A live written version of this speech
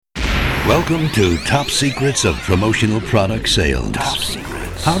Welcome to Top Secrets of Promotional Product Sales. Top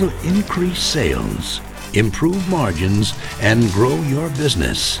Secrets. How to increase sales, improve margins, and grow your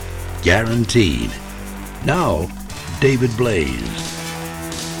business. Guaranteed. Now, David Blaise.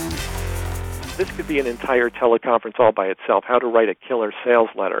 This could be an entire teleconference all by itself, how to write a killer sales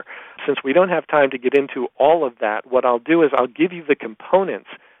letter. Since we don't have time to get into all of that, what I'll do is I'll give you the components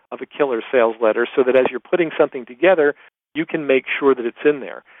of a killer sales letter so that as you're putting something together, you can make sure that it's in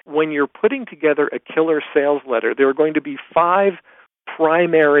there. When you're putting together a killer sales letter, there are going to be 5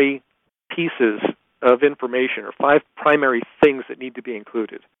 primary pieces of information or 5 primary things that need to be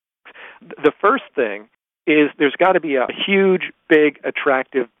included. The first thing is there's got to be a huge, big,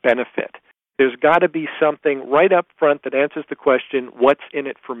 attractive benefit. There's got to be something right up front that answers the question, what's in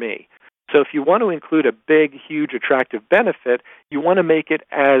it for me? So if you want to include a big, huge, attractive benefit, you want to make it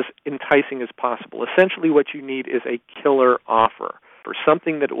as enticing as possible. Essentially what you need is a killer offer, or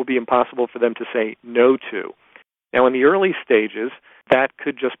something that it will be impossible for them to say no to. Now in the early stages, that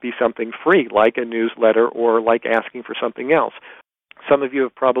could just be something free, like a newsletter or like asking for something else. Some of you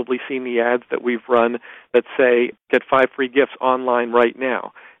have probably seen the ads that we've run that say, get 5 free gifts online right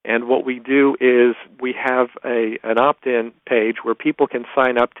now. And what we do is we have an opt-in page where people can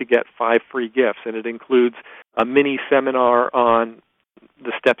sign up to get 5 free gifts, and it includes a mini seminar on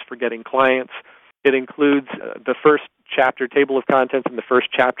the steps for getting clients. It includes the first chapter, table of contents, in the first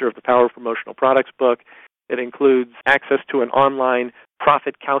chapter of the Power of Promotional Products book. It includes access to an online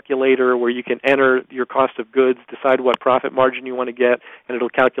profit calculator where you can enter your cost of goods, decide what profit margin you want to get, and it'll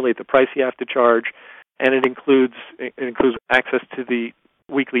calculate the price you have to charge. And it includes access to the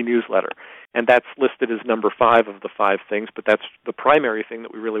weekly newsletter. And that's listed as number 5 of the 5 things, but that's the primary thing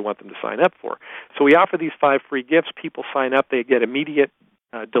that we really want them to sign up for. So we offer these 5 free gifts. People sign up. They get immediate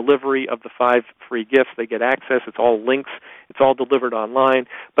delivery of the 5 free gifts. They get access. It's all links. It's all delivered online.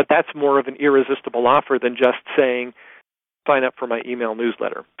 But that's more of an irresistible offer than just saying, sign up for my email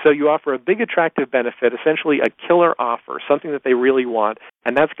newsletter. So you offer a big attractive benefit, essentially a killer offer, something that they really want,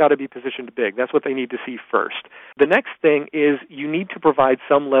 and that's got to be positioned big. That's what they need to see first. The next thing is you need to provide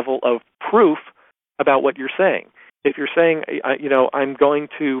some level of proof about what you're saying. If you're saying, I'm going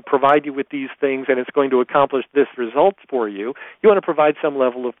to provide you with these things and it's going to accomplish this result for you, you want to provide some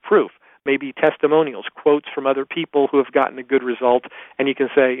level of proof. Maybe testimonials, quotes from other people who have gotten a good result, and you can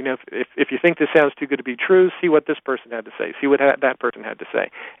say, if you think this sounds too good to be true, see what this person had to say, see what that person had to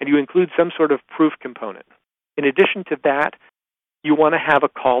say, and you include some sort of proof component. In addition to that, you want to have a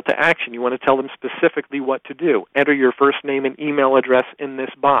call to action. You want to tell them specifically what to do. Enter your first name and email address in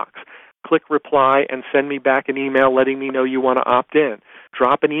this box. Click reply and send me back an email letting me know you want to opt in.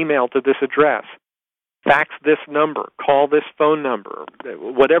 Drop an email to this address. Fax this number, call this phone number.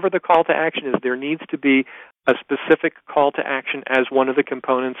 Whatever the call to action is, there needs to be a specific call to action as one of the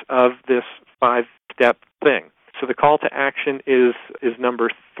components of this 5-step thing. So the call to action is number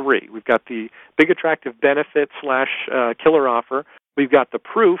 3. We've got the big attractive benefit / killer offer. We've got the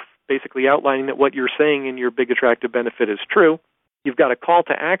proof, basically outlining that what you're saying in your big attractive benefit is true. You've got a call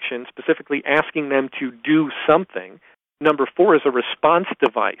to action, specifically asking them to do something. Number 4 is a response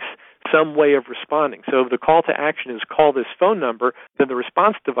device, some way of responding. So if the call to action is call this phone number, then the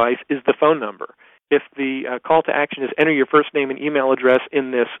response device is the phone number. If the call to action is enter your first name and email address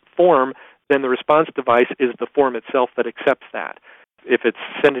in this form, then the response device is the form itself that accepts that. If it's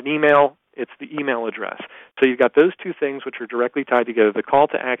send an email, it's the email address. So you've got those 2 things which are directly tied together, the call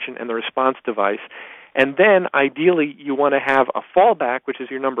to action and the response device. And then, ideally, you want to have a fallback, which is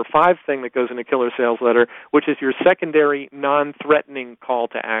your number 5 thing that goes in a killer sales letter, which is your secondary non-threatening call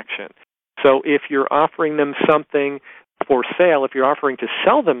to action. So if you're offering them something for sale, if you're offering to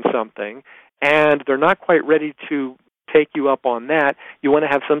sell them something, and they're not quite ready to take you up on that, you want to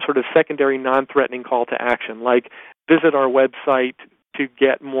have some sort of secondary non-threatening call to action, like visit our website to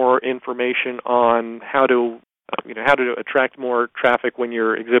get more information on how to attract more traffic when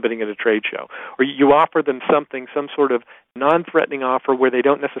you're exhibiting at a trade show. Or you offer them something, some sort of non-threatening offer where they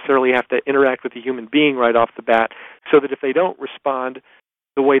don't necessarily have to interact with a human being right off the bat, so that if they don't respond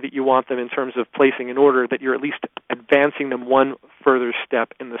the way that you want them in terms of placing an order, that you're at least advancing them one further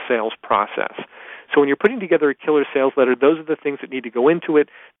step in the sales process. So when you're putting together a killer sales letter, those are the things that need to go into it.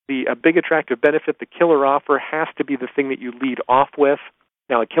 The big attractive benefit, the killer offer, has to be the thing that you lead off with.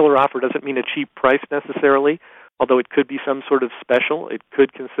 Now, a killer offer doesn't mean a cheap price necessarily, although it could be some sort of special. It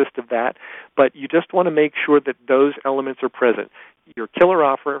could consist of that. But you just want to make sure that those elements are present. Your killer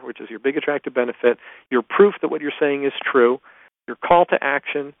offer, which is your big attractive benefit, your proof that what you're saying is true, your call to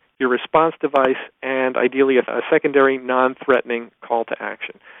action, your response device, and ideally a secondary non-threatening call to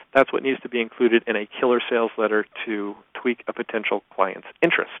action. That's what needs to be included in a killer sales letter to tweak a potential client's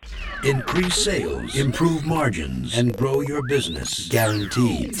interest. Increase sales, improve margins, and grow your business.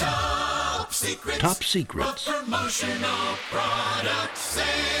 Guaranteed. Top secrets. Top secrets. Of promotional product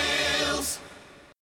sales.